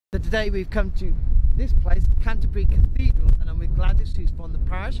So today we've come to this place, Canterbury Cathedral, and I'm with Gladys, who's from the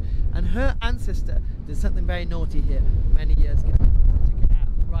parish, and her ancestor did something very naughty here many years ago. Check it out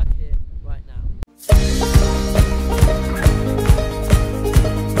right here, right now.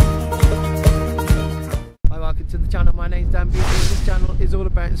 Hi, welcome to the channel. My name's Dan Beesley. This channel is all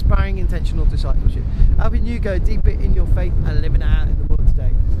about inspiring intentional discipleship, helping you go deeper in your faith and living it out in the world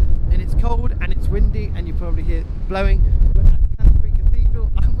today. And it's cold and it's windy, and you probably hear it blowing. We're at Canterbury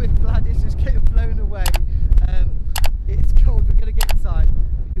Cathedral. I'm with Gladys, who's getting blown away. It's cold. We're going to get inside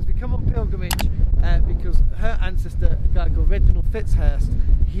because we come on pilgrimage because her ancestor, a guy called Reginald Fitzhurst,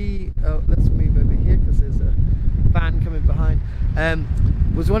 he let's move over here because there's a van coming behind,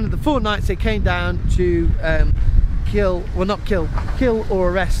 was one of the 4 knights they came down to kill or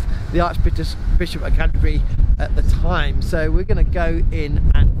arrest the Archbishop of Canterbury at the time. So we're going to go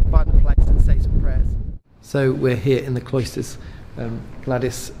in and find a place and say some prayers. So we're here in the cloisters.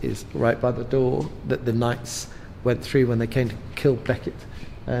 Gladys is right by the door that the knights went through when they came to kill Becket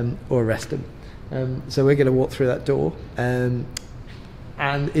or arrest him. So we're going to walk through that door and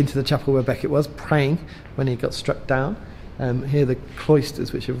into the chapel where Becket was praying when he got struck down. Here are the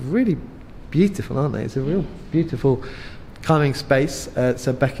cloisters, which are really beautiful, aren't they? It's a real beautiful calming space.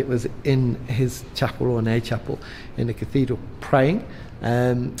 So Becket was in his chapel, or in a chapel in the cathedral, praying,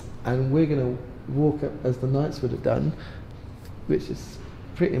 and we're going to walk up as the knights would have done, which is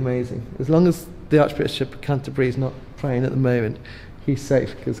pretty amazing. As long as the Archbishop of Canterbury is not praying at the moment, he's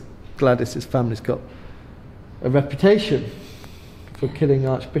safe, because Gladys's family's got a reputation for killing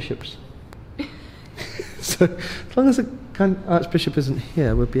archbishops. So as long as the Archbishop isn't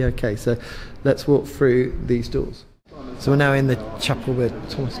here, we'll be okay. So let's walk through these doors. So we're now in the chapel where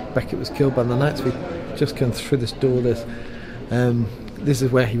Thomas Becket was killed by the knights. We've just come through this door. This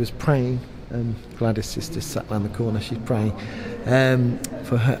is where he was praying. Gladys is just sat around the corner. She's praying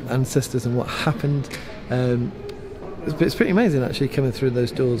for her ancestors and what happened. It's pretty amazing actually coming through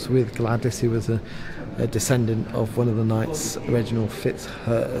those doors with Gladys, who was a descendant of one of the knights, Reginald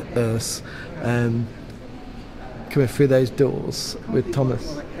Fitzhurst, coming through those doors with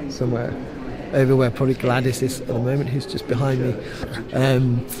Thomas somewhere over where probably Gladys is at the moment, who's just behind me,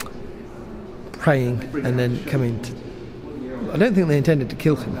 praying, and then coming to... I don't think they intended to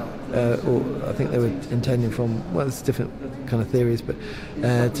kill him, or I think they were intending from, well, there's different kind of theories, but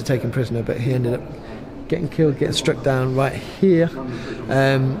to take him prisoner, but he ended up getting killed, getting struck down right here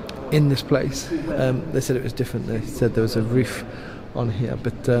in this place. They said it was different. They said there was a roof on here,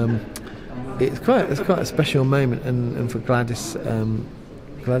 but it's quite a special moment, and for Gladys,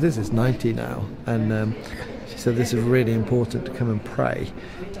 Gladys is 90 now, and she said this is really important to come and pray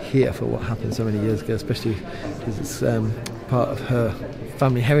here for what happened so many years ago, especially because it's part of her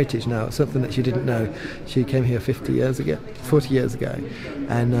family heritage now. It's something that she didn't know. She came here 40 years ago,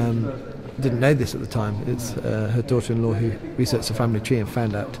 and didn't know this at the time. It's her daughter-in-law who researched the family tree and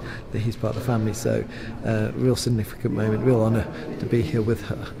found out that he's part of the family. So real significant moment, real honour to be here with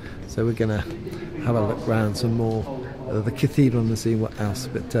her. So we're going to have a look round some more the cathedral and see what else,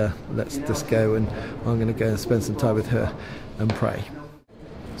 but let's just go, and I'm going to go and spend some time with her and pray.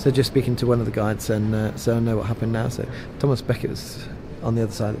 So just speaking to one of the guides, and so I know what happened now. So Thomas Becket was on the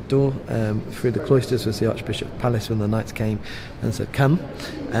other side of the door. Through the cloisters was the Archbishop's palace when the knights came and said come,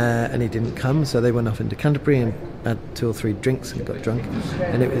 and he didn't come, so they went off into Canterbury and had 2 or 3 drinks and got drunk,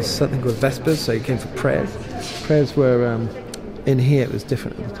 and it was something called Vespers, so he came for prayers. Prayers were in here. It was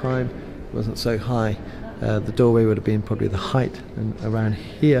different at the time. It wasn't so high. The doorway would have been probably the height, and around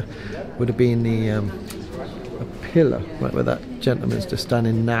here would have been the a pillar, right where that gentleman's just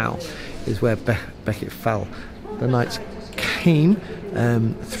standing now, is where Becket fell. The knights came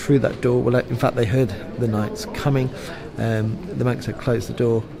through that door. Well, in fact, they heard the knights coming. The monk said, close the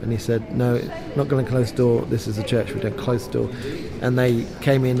door, and he said, no, not going to close the door. This is a church, we don't close the door. And they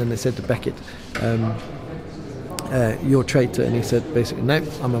came in and they said to Becket, you're a traitor, and he said basically, no,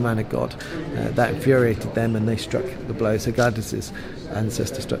 I'm a man of God. That infuriated them, and they struck the blow. So Gladys's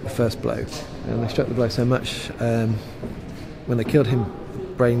ancestor struck the first blow, and they struck the blow so much when they killed him,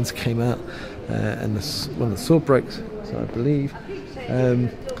 brains came out, and one of the sword broke, so I believe, and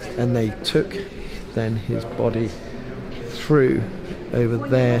they took then his body through over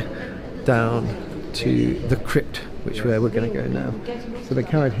there down to the crypt, which where we're going to go now. So they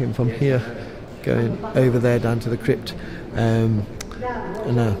carried him from here going over there down to the crypt, and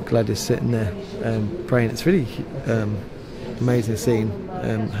now Gladys sitting there praying. It's really amazing seeing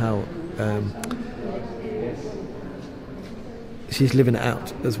how she's living it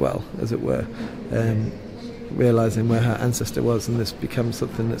out as well, as it were, realising where her ancestor was, and this becomes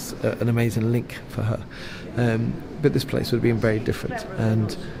something that's an amazing link for her. But this place would have been very different,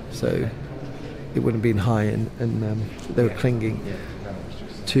 and so it wouldn't have been high, and they were clinging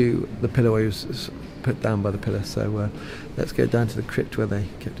to the pillar where he was put down by the pillar. So let's go down to the crypt where they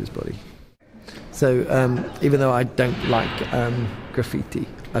kept his body. So even though I don't like graffiti,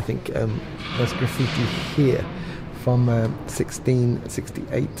 I think there's graffiti here from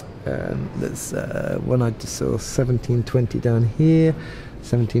 1668. There's one I just saw, 1720 down here,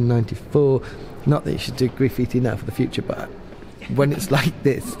 1794. Not that you should do graffiti now for the future, but when it's like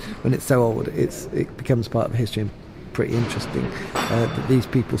this, when it's so old, it becomes part of history and pretty interesting that these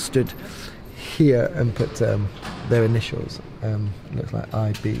people stood here and put their initials. Looks like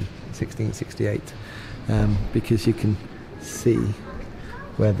IB 1668, because you can see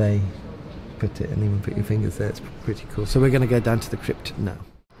where they put it, and even put your fingers there. It's pretty cool. So we're going to go down to the crypt now.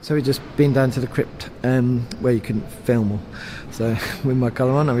 So we've just been down to the crypt where you can film. So with my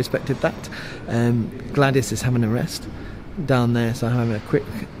colour on, I respected that. Gladys is having a rest down there, so I'm having a quick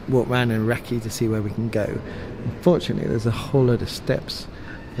walk around in recce to see where we can go. Unfortunately, there's a whole load of steps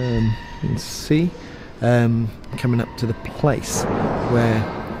you can see coming up to the place where,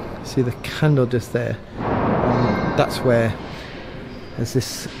 see the candle just there, that's where, as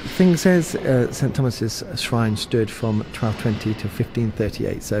this thing says, St Thomas's shrine stood from 1220 to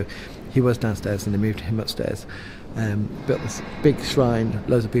 1538. So he was downstairs and they moved him upstairs. Built this big shrine,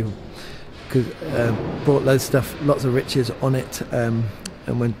 loads of people brought loads of stuff, lots of riches on it, and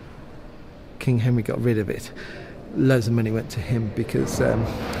when King Henry got rid of it, loads of money went to him, because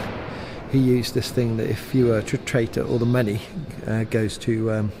he used this thing that if you were a traitor, all the money goes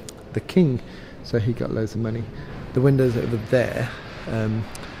to the king, so he got loads of money. The windows over there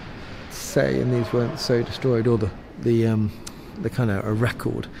say, and these weren't so destroyed, or the kind of a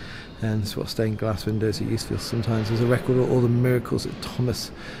record, and that's what stained glass windows are useful sometimes as a record of all the miracles that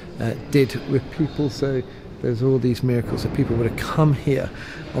Thomas did with people. So there's all these miracles that people would have come here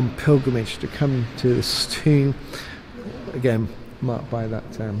on pilgrimage to come to this tomb, again marked by that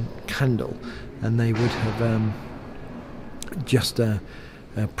candle, and they would have just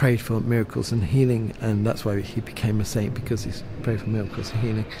prayed for miracles and healing, and that's why he became a saint, because he prayed for miracles and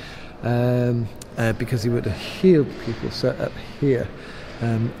healing, because he would have healed people. So up here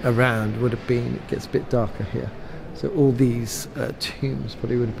around would have been, it gets a bit darker here, so all these tombs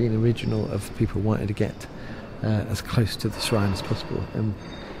probably would have been original of people wanting to get as close to the shrine as possible, and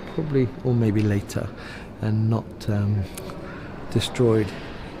probably, or maybe later, and not destroyed.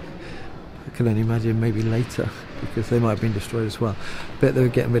 I can only imagine maybe later, because they might have been destroyed as well. But they were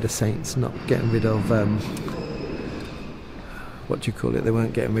getting rid of saints, not getting rid of what do you call it, they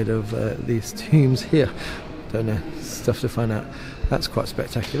weren't getting rid of these tombs here. Don't know, stuff to find out. That's quite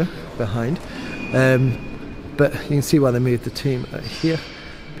spectacular behind, but you can see why they moved the tomb here,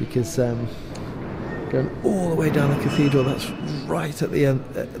 because going all the way down the cathedral, that's right at the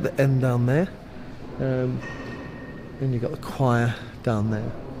end down there, and you've got the choir down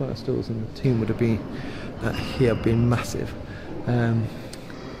there, choir stalls, and the tomb would have been here, been massive.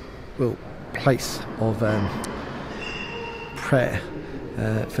 Well, place of prayer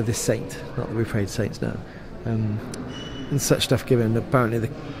for this saint, not that we prayed saints now, and such stuff given. Apparently the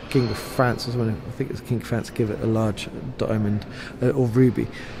King of France was one of, I think it was the King of France, give it a large diamond or ruby,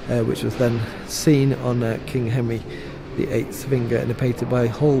 which was then seen on King Henry VIII's finger and painted by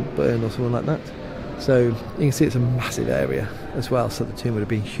Holborn or something like that. So you can see it's a massive area as well, so the tomb would have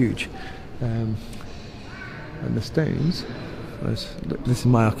been huge. And the stones, look, this is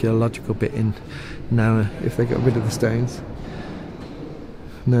my archaeological bit in now, if they got rid of the stones.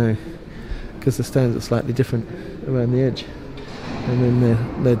 No, because the stones are slightly different around the edge, and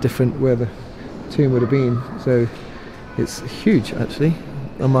then they're different where the tomb would have been, so it's huge actually.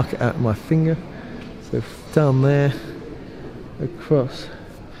 I'll mark it out with my finger, so down there, across,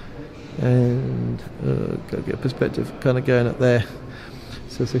 and gotta get a perspective, kind of going up there,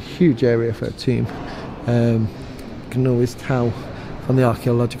 so it's a huge area for a tomb. You can always tell from the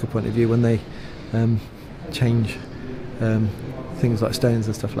archaeological point of view when they change things like stones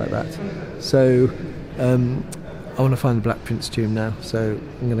and stuff like that. So I want to find the Black Prince tomb now, so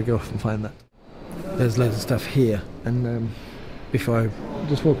I'm going to go off and find that. There's loads of stuff here, and before I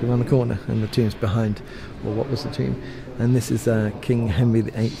just walk around the corner, and the tomb's behind, or what was the tomb, and this is King Henry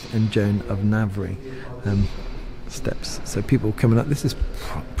VIII and Joan of Navarre steps. So people coming up, this is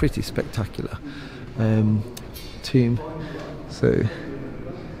pretty spectacular tomb. So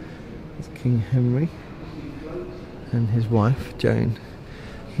it's King Henry and his wife Joan,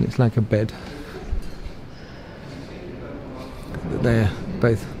 and it's like a bed. They're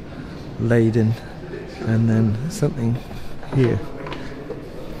both laid in, and then something here.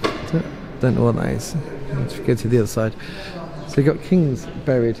 Don't know what that is. Let's go to the other side. So you've got kings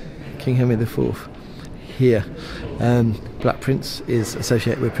buried, King Henry IV here. Black Prince is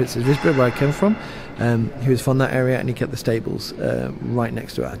associated with Prince's Risborough, where I came from. He was from that area, and he kept the stables right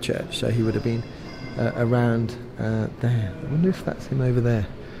next to our church, so he would have been around there. I wonder if that's him over there.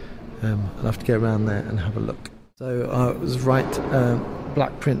 I'll have to go around there and have a look. So I was right,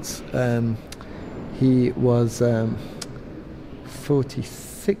 Black Prince, he was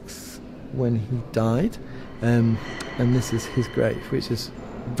 46 when he died, and this is his grave, which is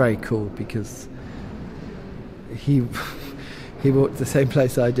very cool because he walked the same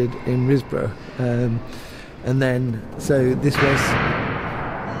place I did in Risborough, and then so this was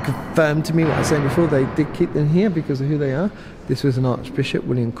confirmed to me what I was saying before. They did keep them here because of who they are. This was an Archbishop,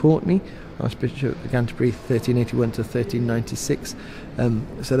 William Courtenay, Archbishop of Canterbury, 1381 to 1396.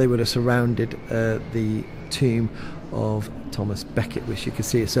 So they would have surrounded the tomb of Thomas Becket, which you can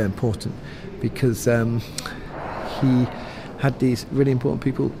see is so important because he had these really important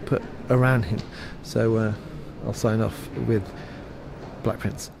people put around him. So I'll sign off with Black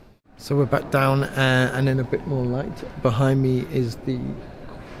Prince. So we're back down and in a bit more light. Behind me is the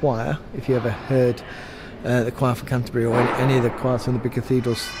choir. If you ever heard the choir for Canterbury or any of the choirs from the big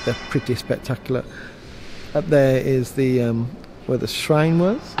cathedrals, they're pretty spectacular. Up there is the where the shrine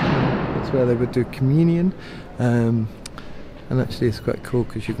was. That's where they would do communion, and actually it's quite cool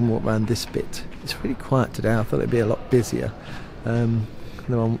because you can walk around this bit. It's really quiet today. I thought it'd be a lot busier. They're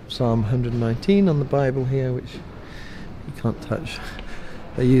on Psalm 119 on the Bible here, which you can't touch.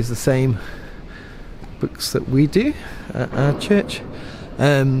 They use the same books that we do at our church.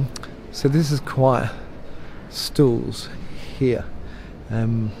 So this is choir stools here,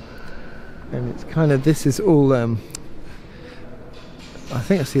 and it's kind of, this is all I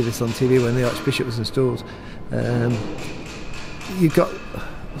think I see this on TV when the Archbishop was in stalls. You've got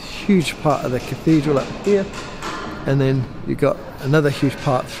a huge part of the cathedral up here, and then you've got another huge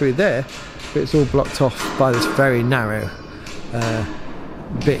part through there, but it's all blocked off by this very narrow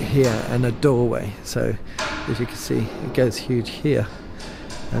bit here and a doorway. So as you can see, it goes huge here,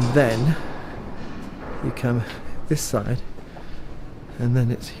 and then you come this side, and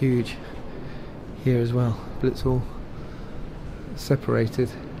then it's huge here as well, but it's all separated.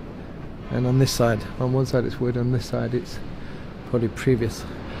 And on this side, on one side it's wood, on this side it's probably previous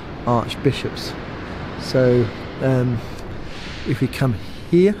archbishops. So if we come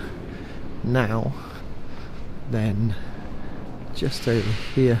here now, then just over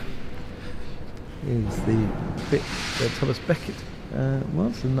here is the bit where Thomas Becket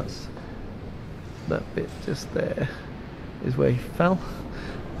was, and that's that bit just there is where he fell.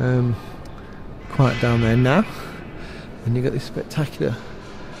 Quite down there now, and you've got these spectacular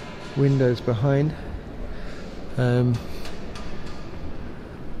windows behind.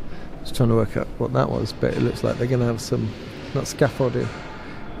 Just trying to work out what that was, but it looks like they're going to have some, not scaffolding,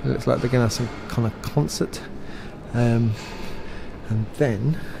 it looks like they're going to have some kind of concert. And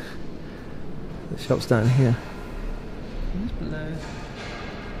then the shop's down here. Just below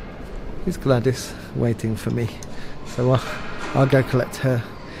is Gladys waiting for me, so I'll go collect her,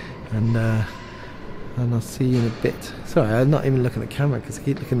 and I'll see you in a bit. Sorry, I'm not even looking at the camera because I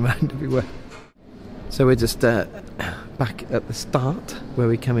keep looking around everywhere. So we're just back at the start where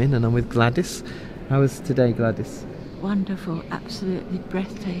we come in, and I'm with Gladys. How was today, Gladys? Wonderful, absolutely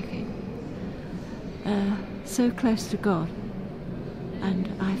breathtaking. So close to God, and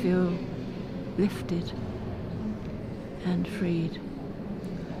I feel lifted and freed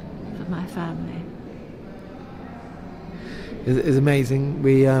for my family. It's amazing.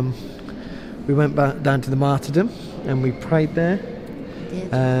 We went back down to the martyrdom and we prayed there. We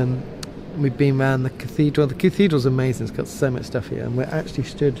did. We've been around the cathedral. The cathedral's amazing. It's got so much stuff here, and we're actually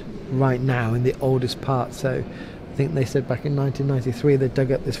stood right now in the oldest part. So I think they said back in 1993 they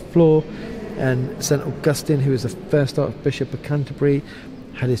dug up this floor, and St Augustine, who was the first Archbishop of Canterbury,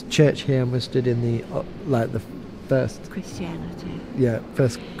 had his church here, and was stood in the like the first Christianity. Yeah,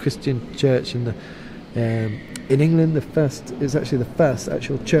 first Christian church in the in England. It's actually the first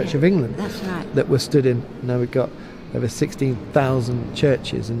actual Church of England. That's right. That was stood in. Now we've got over 16,000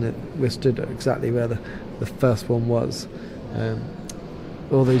 churches, and we're stood exactly where the first one was.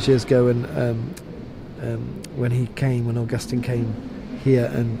 All those years ago, when he came, when Augustine came here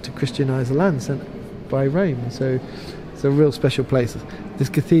and to Christianise the land sent by Rome. So it's a real special place. This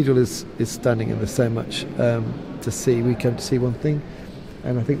cathedral is stunning, and there's so much to see. We came to see one thing,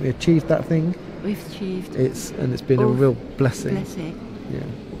 and I think we achieved that thing. We've achieved. It's been a real blessing. Yeah.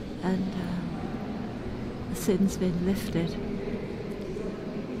 And the sin's been lifted.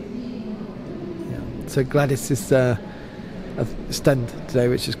 Yeah. So Gladys is stunned today,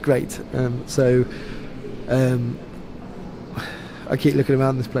 which is great. I keep looking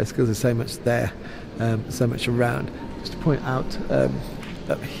around this place because there's so much there, so much around. Just to point out,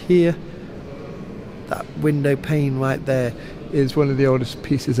 up here, that window pane right there is one of the oldest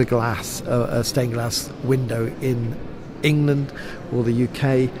pieces of glass, a stained glass window in England or the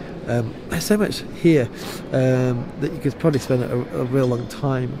UK. There's so much here that you could probably spend a real long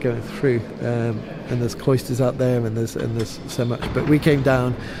time going through, and there's cloisters out there, and there's so much. But we came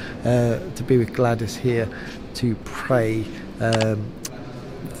down to be with Gladys here to pray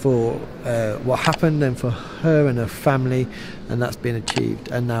for what happened and for her and her family, and that's been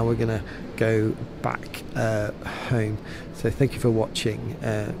achieved. And now we're going to go back home. So thank you for watching,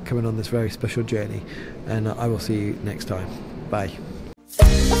 coming on this very special journey, and I will see you next time. Bye.